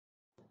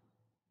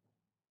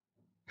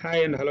Hi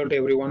and hello to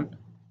everyone.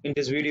 In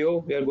this video,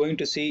 we are going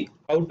to see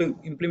how to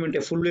implement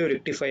a full wave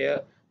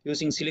rectifier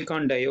using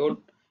silicon diode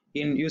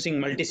in using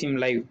MULTISIM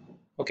Live.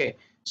 Okay,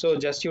 so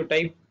just you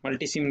type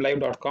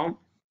multisimlive.com,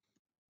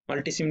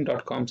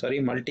 multisim.com,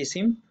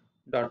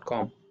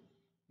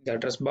 the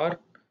address bar,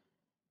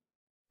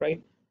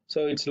 right?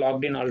 So it's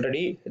logged in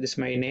already. This is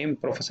my name,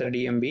 Professor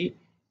DMB.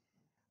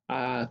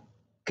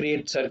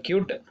 Create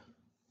circuit.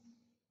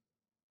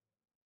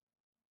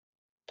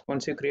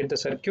 Once you create the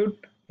circuit,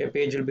 a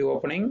page will be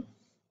opening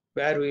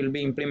where we will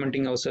be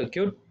implementing our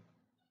circuit.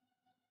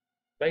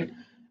 Right,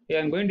 yeah,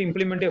 I'm going to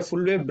implement a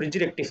full wave bridge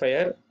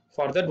rectifier.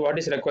 For that, what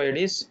is required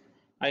is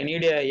I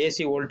need a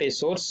AC voltage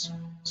source.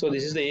 So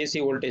this is the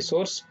AC voltage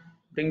source.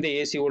 Bring the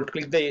AC volt,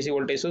 click the AC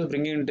voltage source,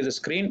 bring it into the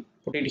screen,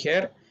 put it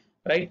here.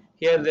 Right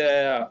here,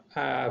 the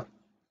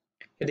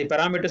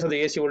parameters of the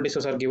AC voltage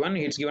source are given.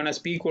 It's given as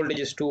peak voltage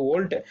is 2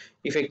 volt.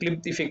 If I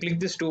click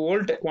this 2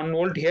 volt, 1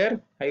 volt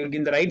here, I will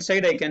in the right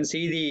side I can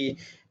see the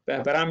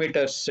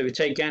parameters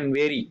which I can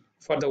vary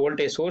for the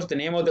voltage source. The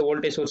name of the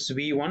voltage source is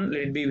V1.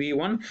 Let it be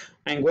V1.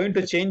 I'm going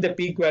to change the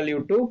peak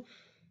value to,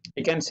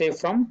 I can say,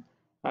 from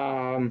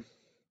 5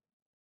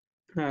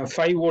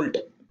 volt.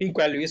 Peak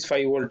value is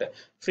 5 volt.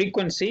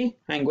 Frequency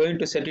I'm going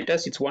to set it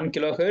as, it's 1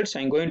 kilohertz.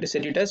 I'm going to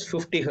set it as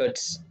 50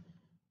 hertz.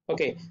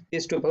 Okay,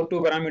 these two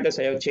parameters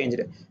I have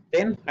changed.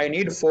 Then I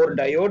need 4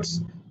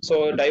 diodes.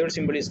 So diode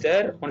symbol is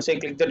there. Once I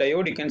click the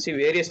diode, you can see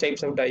various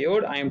types of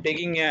diode. I am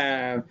taking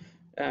a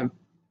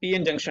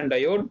PN junction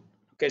diode.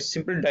 Okay,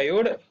 simple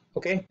diode.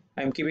 Okay,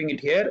 I am keeping it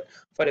here.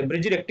 For a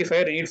bridge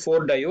rectifier, I need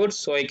 4 diodes.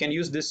 So I can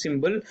use this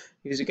symbol.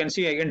 As you can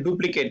see, I can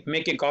duplicate,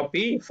 make a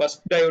copy.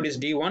 First diode is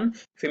D1.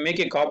 If I make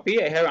a copy,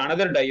 I have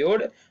another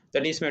diode,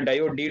 that is my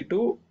diode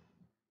D2.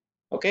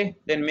 Okay,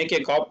 then make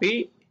a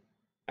copy.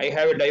 I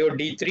have a diode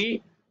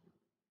D3.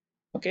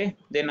 Okay,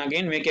 then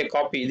again make a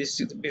copy. This,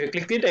 if I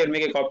click it, I will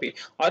make a copy,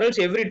 or else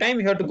every time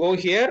you have to go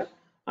here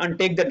and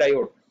take the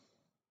diode.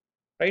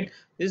 Right,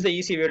 this is the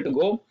easy way to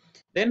go.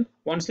 Then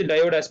once the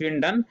diode has been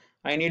done,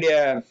 I need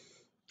a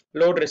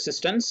load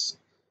resistance.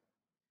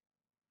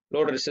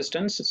 So this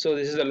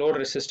is the load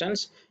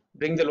resistance.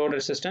 Bring the load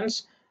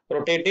resistance,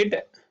 rotate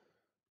it,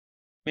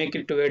 make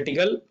it to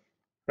vertical.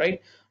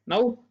 Right,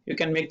 now you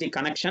can make the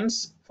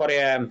connections for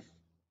a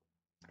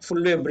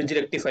full wave bridge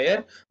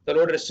rectifier. The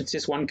load resistance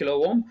is 1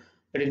 kilo ohm.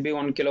 Let it be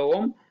 1 kilo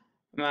ohm.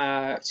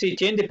 See,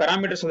 change the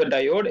parameters of the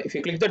diode. If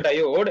you click the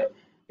diode,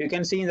 you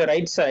can see in the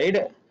right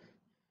side,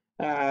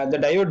 the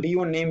diode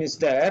D1 name is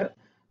there,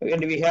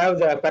 and we have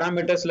the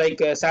parameters like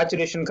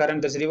saturation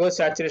current. There's reverse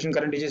saturation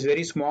current, which is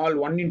very small,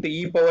 1 into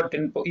e power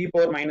 10 e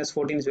power minus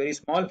 14 is very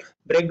small.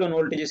 Breakdown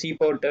voltage is e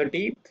power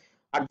 30.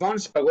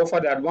 Advanced, go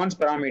for the advanced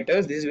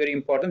parameters. This is very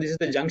important. This is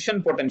the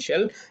junction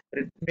potential.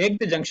 Make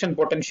the junction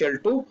potential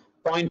to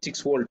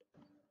 0.6 volt.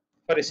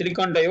 For a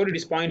silicon diode, it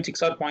is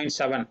 0.6 or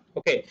 0.7.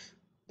 Okay,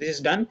 this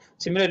is done.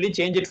 Similarly,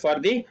 change it for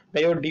the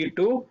diode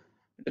D2.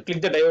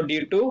 Click the diode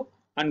D2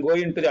 and go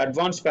into the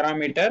advanced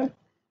parameter.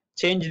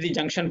 Change the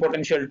junction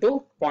potential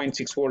to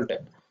 0.6 volt.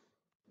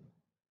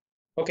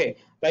 Okay,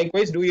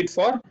 likewise do it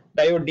for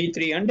diode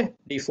D3 and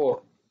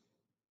D4.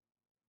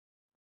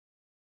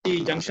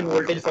 The junction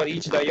voltage for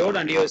each diode,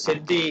 and you have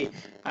set the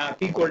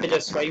peak voltage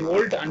as 5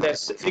 volt and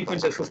as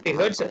frequency as 50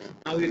 hertz.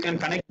 Now you can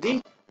connect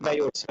the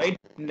diodes, right,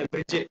 in the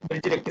bridge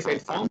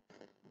rectified form.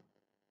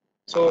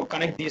 So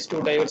connect these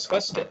two diodes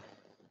first.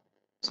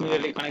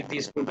 Similarly, connect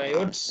these two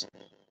diodes.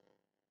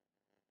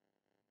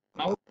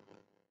 Now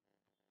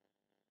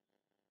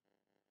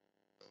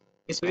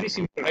it's very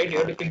simple, right? You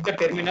have to click the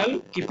terminal,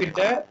 keep it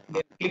there,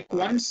 then click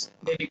once,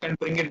 then you can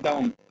bring it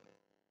down.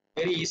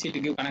 Very easy to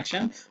give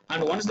connection.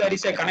 And once there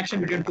is a connection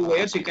between two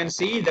wires, you can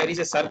see there is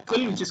a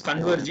circle which is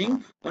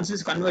converging. Once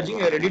it's converging,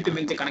 you are ready to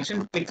make the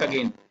connection. Click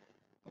again.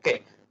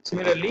 Okay.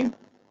 Similarly,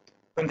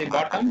 from the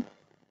bottom,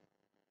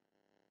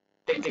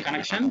 take the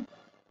connection,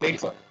 wait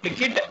for,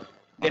 click it,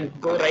 then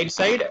go right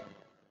side.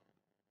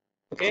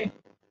 Okay,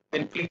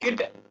 then click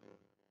it,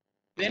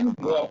 then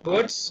go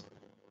upwards.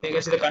 You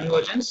can see the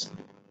convergence.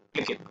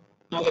 Click it.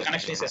 Now the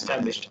connection is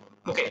established.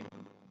 Okay.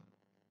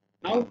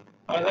 Now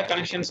other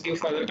connections, give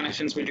further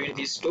connections between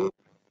these two.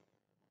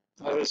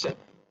 I will say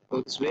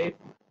go this way,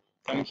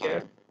 come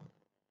here.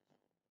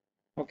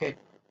 Okay.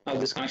 Now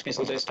this connection is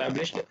also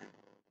established.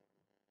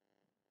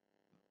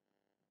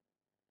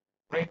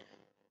 Right.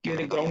 Give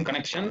the ground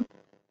connection.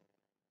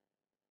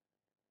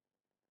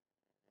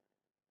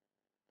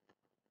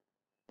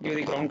 Give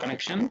the ground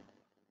connection.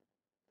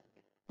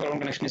 Ground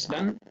connection is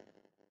done.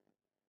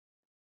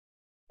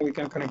 We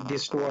can connect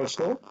these two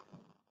also.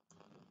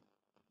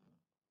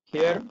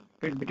 Here,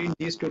 between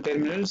these two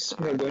terminals,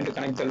 we are going to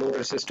connect the load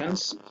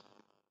resistance.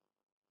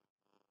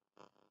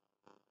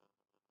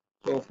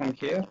 So from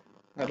here,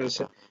 I will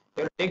say,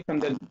 you take from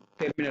the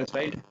terminals,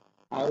 right?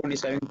 R1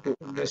 is having two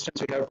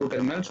resistance. We have two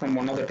terminals. From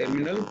one of the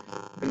terminal,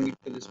 bring it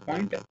to this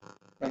point.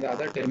 From the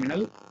other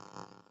terminal,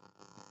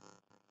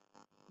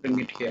 bring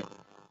it here.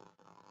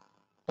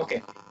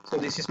 Okay, so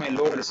this is my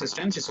load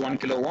resistance, is 1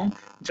 kilo ohm.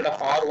 Instead of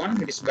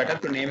R1, it is better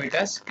to name it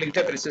as, click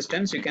that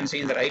resistance. You can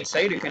see in the right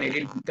side, you can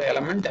edit the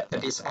element,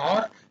 that is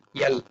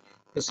RL,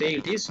 to say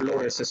it is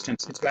load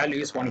resistance. Its value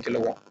is 1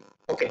 kilo ohm.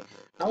 Okay,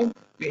 now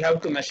we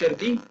have to measure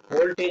the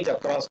voltage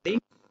across the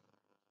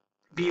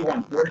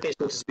V1, voltage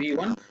source is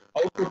V1,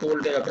 output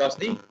voltage across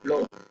the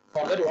load.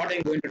 For that, what I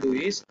am going to do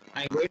is,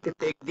 I am going to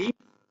take the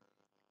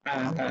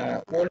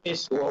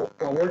voltage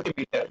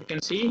voltmeter. You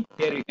can see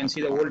here, you can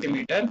see the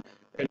voltmeter,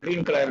 a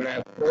green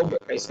color probe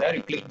is there.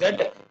 You click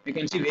that, you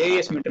can see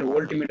various meter,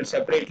 voltmeter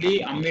separately,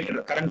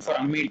 ammeter, current for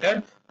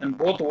ammeter, and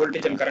both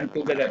voltage and current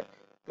together.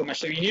 To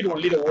measure, we need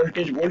only the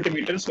voltage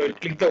voltmeter, so I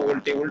click the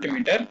voltage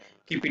voltmeter,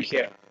 keep it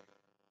here.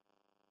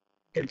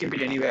 You can keep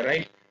it anywhere,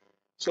 right?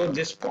 So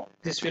this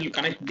will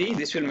connect the,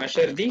 this will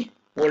measure the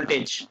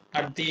voltage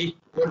at the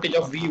voltage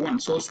of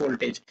V1, source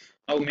voltage.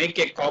 Now make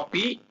a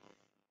copy,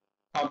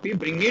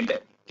 bring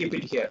it, keep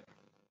it here.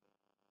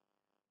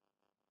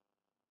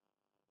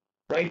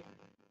 Right,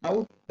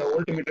 now the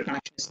voltmeter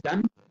connection is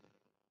done.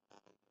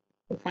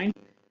 Fine.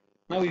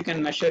 Now you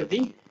can measure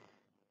the,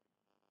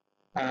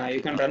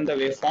 you can run the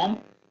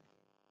waveform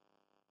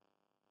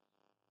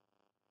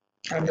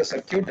and the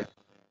circuit.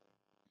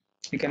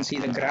 You can see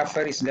the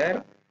grapher is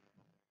there.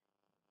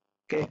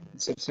 Okay,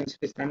 since it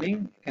is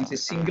running, you can see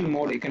single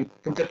mode. You can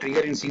put the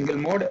trigger in single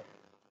mode.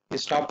 You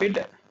stop it.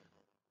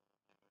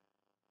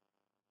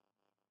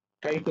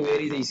 Try to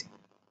vary this.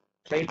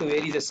 Try to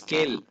vary the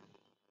scale.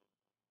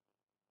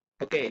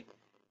 Okay,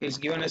 it's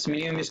given as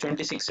minimum is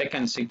 26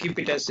 seconds. You keep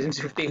it as, since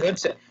 50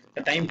 hertz,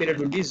 the time period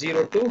would be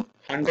 0 to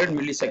 100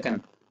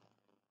 millisecond.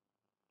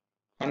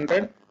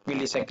 100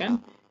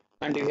 millisecond,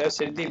 and you have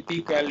set the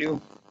peak value.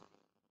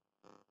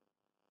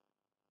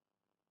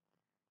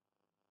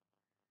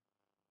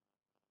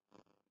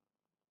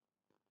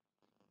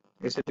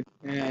 We set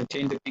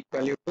change the peak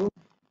value to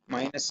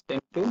 -10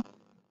 to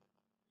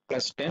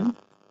 +10,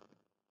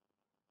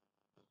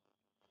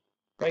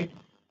 right?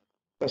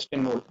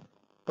 +10 volt.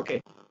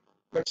 Okay,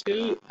 but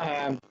still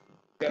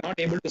we are not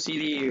able to see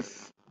the,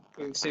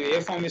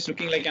 waveform is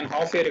looking like an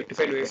half-wave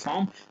rectified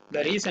waveform.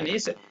 The reason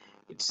is,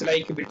 it's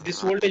like with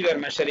this voltage we are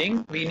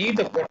measuring, we need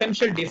the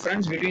potential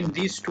difference between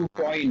these 2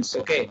 points.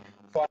 Okay,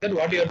 for that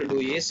what you have to do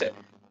is,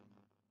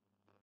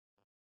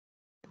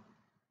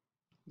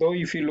 though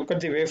if you look at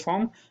the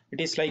waveform, it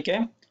is like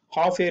a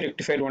half-wave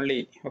rectified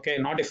only, okay,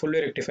 not a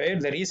full-wave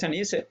rectified. The reason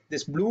is,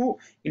 this blue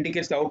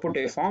indicates the output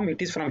waveform. It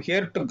is from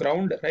here to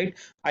ground, right?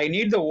 I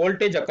need the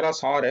voltage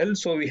across RL,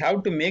 so we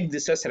have to make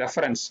this as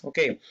reference.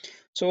 Okay,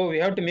 so we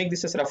have to make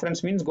this as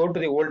reference means, go to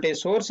the voltage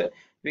source.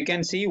 We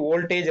can see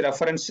voltage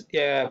reference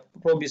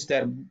probe is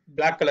there,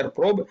 black color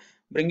probe.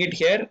 Bring it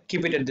here,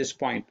 keep it at this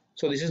point.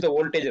 So this is the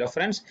voltage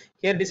reference.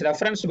 Here this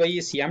reference by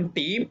is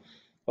empty.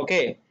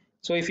 Okay,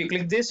 so if you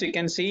click this, you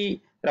can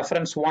see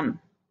reference 1,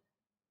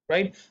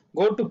 right?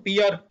 Go to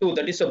PR2,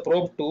 that is a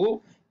probe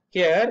 2.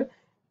 Here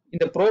in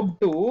the probe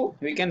 2,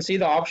 we can see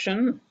the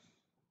option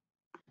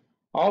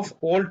of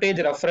voltage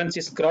reference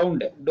is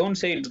ground. Don't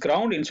say it's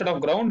ground. Instead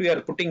of ground, we are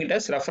putting it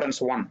as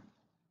reference 1.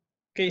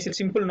 Okay, is it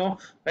simple? No,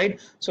 right?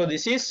 So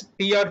this is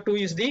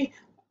PR2 is the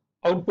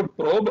output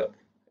probe.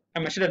 I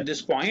measured at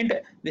this point.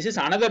 This is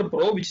another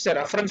probe, which is a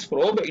reference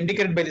probe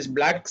indicated by this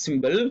black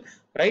symbol,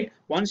 right?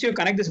 Once you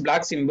connect this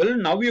black symbol,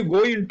 now you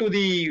go into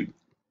the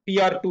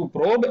PR2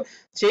 probe,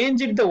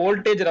 change it the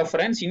voltage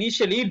reference.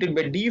 Initially, it will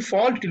be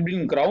default, it will be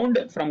in ground.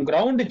 From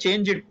ground,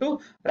 change it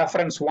to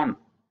reference 1.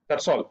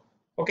 That's all.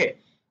 Okay.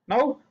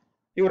 Now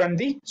you run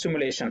the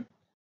simulation.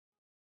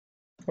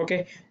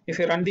 Okay. If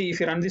you run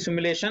the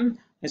simulation,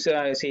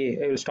 see,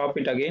 I will stop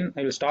it again.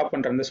 I will stop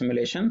and run the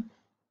simulation.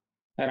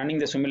 Running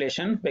the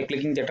simulation by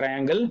clicking the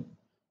triangle.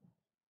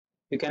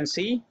 You can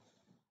see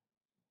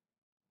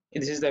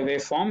this is the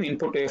waveform.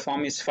 Input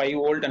waveform is 5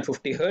 volt and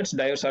 50 hertz.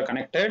 Diodes are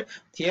connected.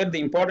 Here the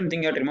important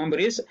thing you have to remember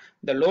is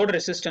the load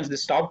resistance. The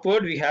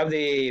stopward, we have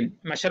the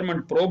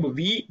measurement probe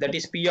V, that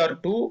is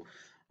PR2,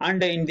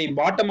 and in the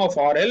bottom of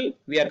RL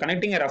we are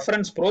connecting a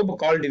reference probe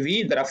called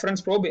V. The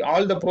reference probe,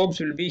 all the probes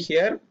will be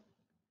here.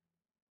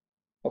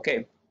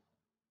 Okay,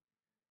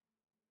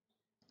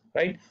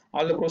 right,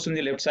 all the probes on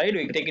the left side,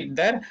 we take it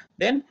there.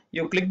 Then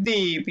you click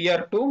the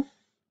PR2,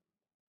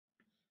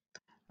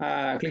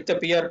 click the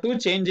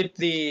PR2, change it,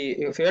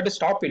 if you have to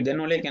stop it,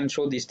 then only I can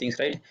show these things,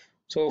 right?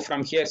 So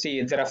from here,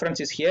 see, the reference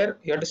is here.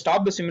 You have to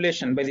stop the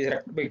simulation by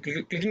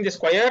clicking the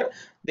square.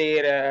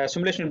 The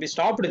simulation will be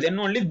stopped. Then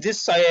only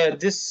this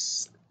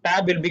this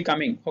tab will be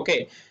coming.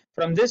 Okay,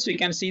 from this we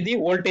can see the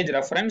voltage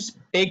reference.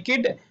 Take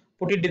it,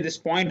 put it to this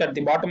point at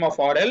the bottom of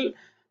RL.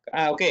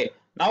 Okay,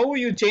 now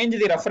you change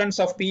the reference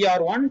of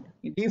PR1.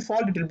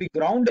 Default it will be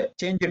ground.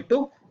 Change it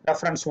to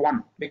reference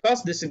 1,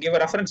 because this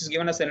reference is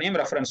given as the name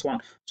reference 1.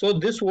 So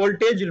this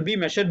voltage will be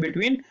measured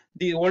between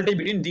the voltage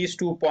between these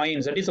 2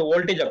 points, that is the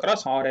voltage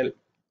across RL.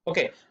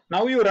 Okay,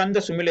 now you run the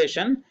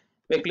simulation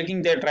by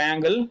clicking the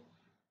triangle,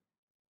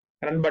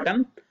 run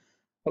button.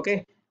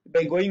 Okay,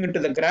 by going into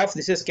the graph,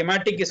 this is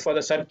schematic is for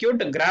the circuit.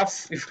 The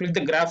graph, if you click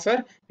the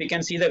grapher, we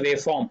can see the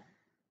waveform.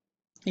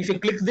 If you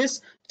click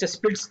this, it's a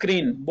split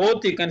screen.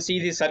 Both you can see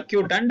the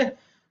circuit and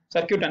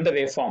the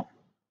waveform.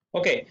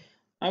 Okay.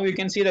 Now you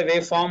can see the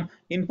waveform.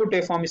 Input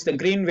waveform is the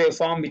green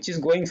waveform, which is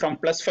going from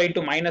 +5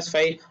 to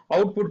 -5.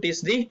 Output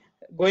is the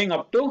going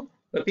up to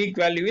the peak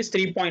value is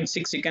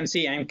 3.6. You can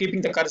see I am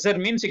keeping the cursor,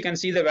 means you can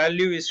see the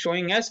value is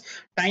showing as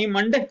time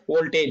and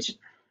voltage.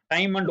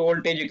 Time and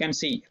voltage you can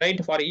see,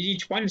 right? For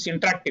each point it's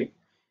interactive.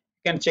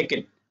 You can check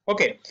it.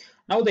 Okay.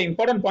 Now the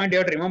important point you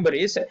have to remember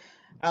is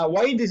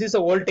why this is a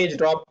voltage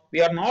drop.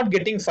 We are not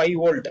getting 5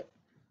 volt.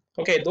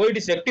 Okay, though it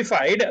is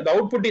rectified, the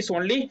output is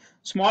only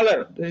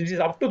smaller. It is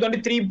up to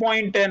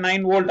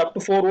 23.9 volt, up to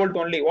 4 volt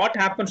only. What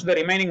happens to the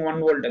remaining 1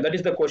 volt? That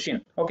is the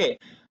question. Okay,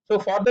 so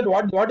for that,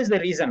 what is the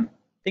reason?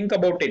 Think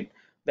about it.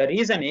 The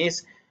reason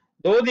is,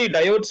 though the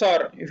diodes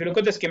are, if you look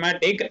at the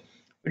schematic,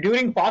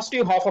 during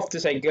positive half of the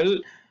cycle,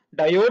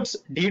 diodes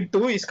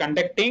D2 is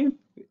conducting,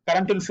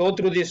 current will flow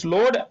through this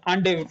load,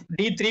 and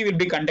D3 will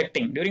be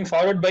conducting. During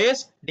forward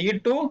bias,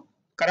 D2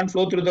 current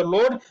flow through the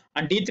load,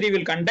 and D3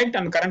 will conduct,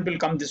 and current will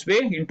come this way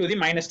into the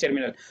minus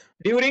terminal.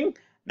 During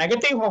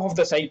negative half of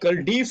the cycle,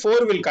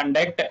 D4 will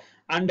conduct,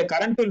 and the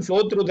current will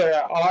flow through the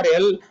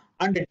RL,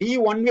 and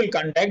D1 will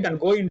conduct and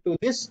go into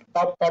this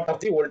top part of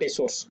the voltage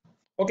source.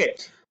 Okay,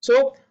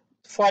 so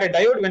for a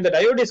diode, when the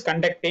diode is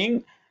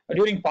conducting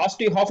during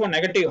positive half or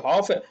negative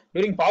half,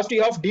 during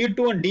positive half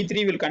D2 and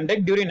D3 will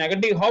conduct, during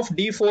negative half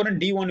D4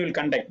 and D1 will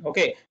conduct.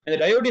 Okay, when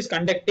the diode is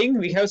conducting,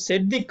 we have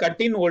set the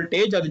cut-in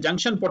voltage or the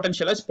junction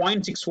potential as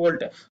 0.6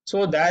 volt.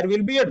 So there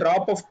will be a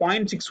drop of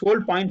 0.6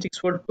 volt, 0.6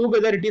 volt,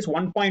 together it is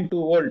 1.2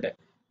 volt.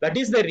 That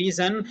is the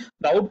reason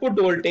the output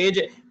voltage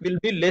will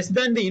be less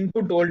than the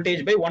input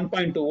voltage by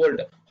 1.2 volt.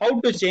 How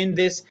to change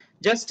this?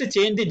 Just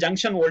change the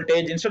junction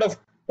voltage instead of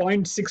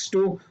 0.6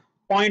 to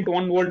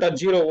 0.1 volt or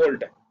 0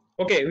 volt.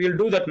 Okay, we will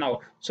do that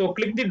now. So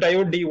click the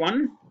diode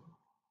D1,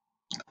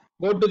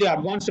 go to the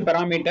advanced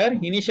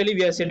parameter. Initially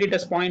we have set it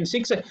as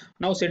 0.6,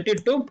 now set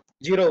it to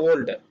 0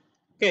 volt.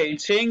 Okay,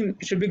 it's saying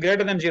it should be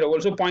greater than 0,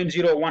 also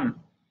 0.01.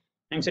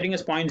 I'm setting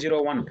as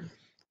 0.01.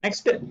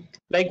 Next,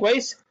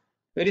 likewise,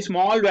 very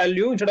small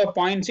value, instead of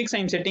 0.6,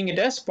 I'm setting it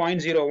as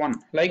 0.01.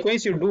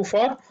 Likewise, you do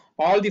for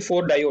all the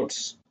 4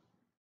 diodes.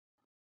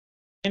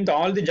 And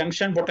all the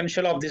junction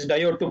potential of this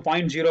diode to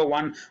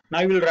 0.01.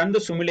 Now we will run the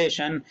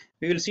simulation.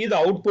 We will see the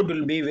output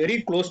will be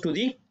very close to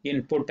the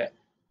input.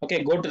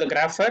 Okay, go to the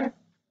grapher.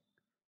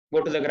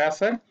 Go to the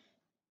grapher.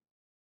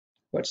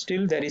 But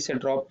still there is a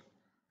drop.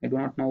 I do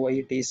not know why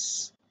it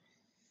is.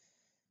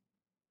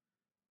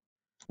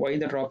 Why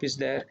the drop is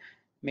there?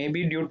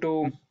 Maybe due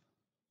to,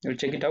 we'll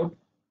check it out.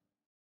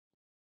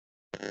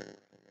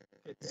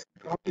 Its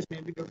drop is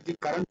maybe due to the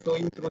current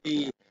flowing through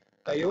the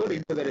diode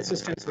into the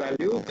resistance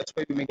value. That's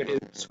why we make it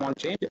a small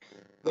change.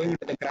 Going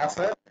to the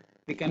grapher,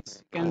 we can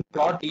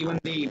plot even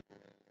the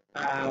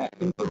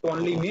input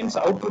only means,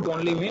 output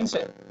only means,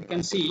 you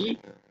can see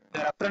the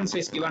reference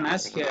is given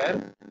as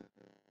here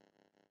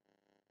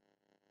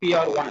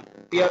PR1.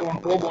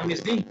 PR1 probe 1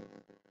 is the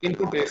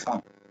input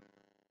waveform.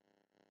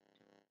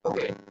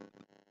 Okay.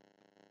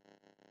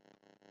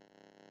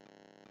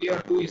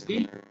 PR2 is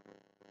the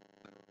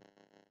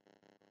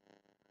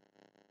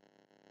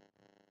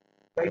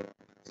right.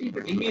 See,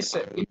 the thing is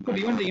input,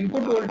 even the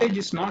input voltage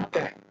is not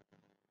the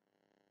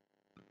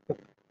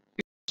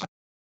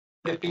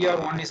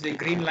PR1 is the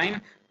green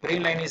line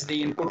is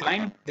the input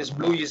line, this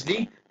blue is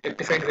the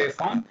rectified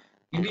waveform.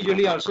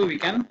 Individually also we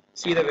can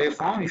see the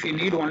waveform. If you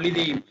need only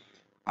the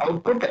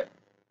output,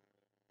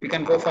 we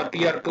can go for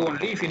PR2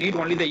 only. If you need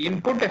only the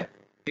input,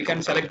 we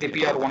can select the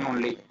PR1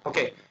 only.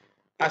 Okay,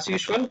 as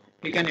usual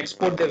we can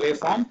export the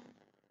waveform.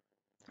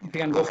 If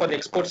you can go for the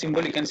export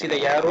symbol, you can see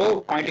the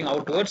arrow pointing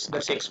outwards,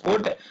 that's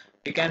export.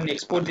 We can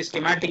export the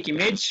schematic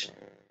image. You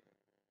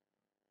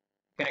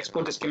can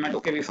export the schematic.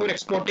 Okay, before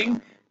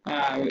exporting,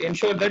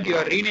 ensure that you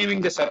are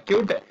renaming the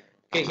circuit.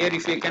 Okay, here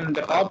if you can,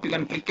 the top you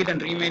can click it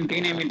and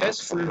rename it as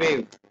full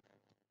wave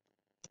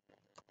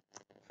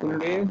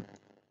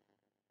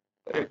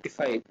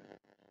rectified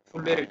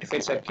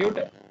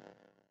circuit,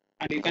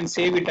 and you can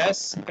save it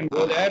as, you can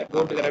go there,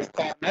 go to the left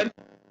corner,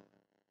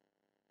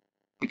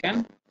 you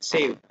can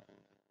save.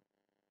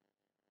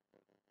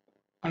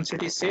 Once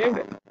it is saved,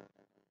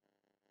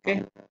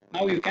 okay,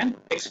 now you can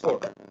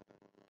export.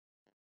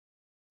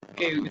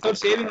 Okay, without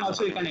saving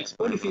also you can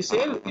export. If you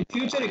save, in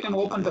future you can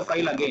open the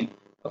file again.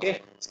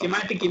 Okay,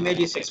 schematic image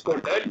is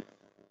exported.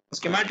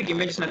 Schematic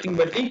image is nothing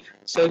but the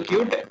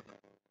circuit,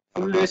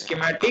 full wave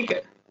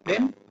schematic,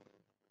 then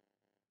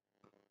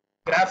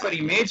grapher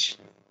image.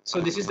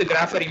 So this is the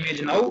grapher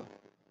image now.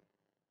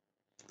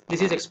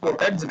 This is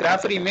exported. The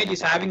grapher image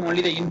is having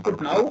only the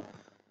input now,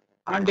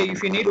 and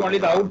if you need only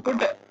the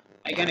output,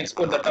 I can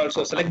export that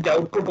also. Select the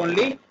output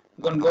only,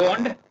 you can go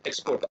and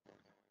export.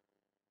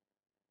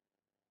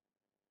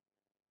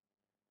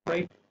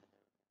 Right.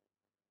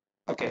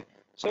 Okay.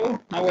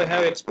 So now I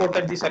have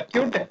exported the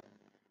circuit.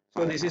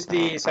 So this is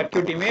the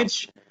circuit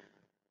image.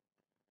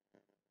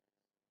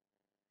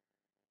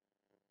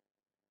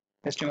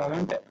 Just a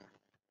moment.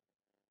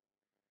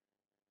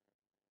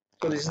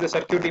 So this is the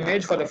circuit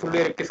image for the full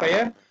wave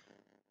rectifier.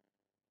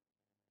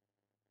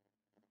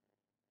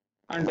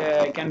 and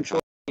I can show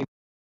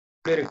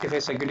the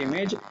rectifier circuit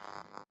image,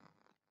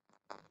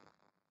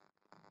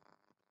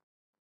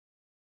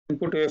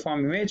 input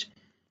waveform image,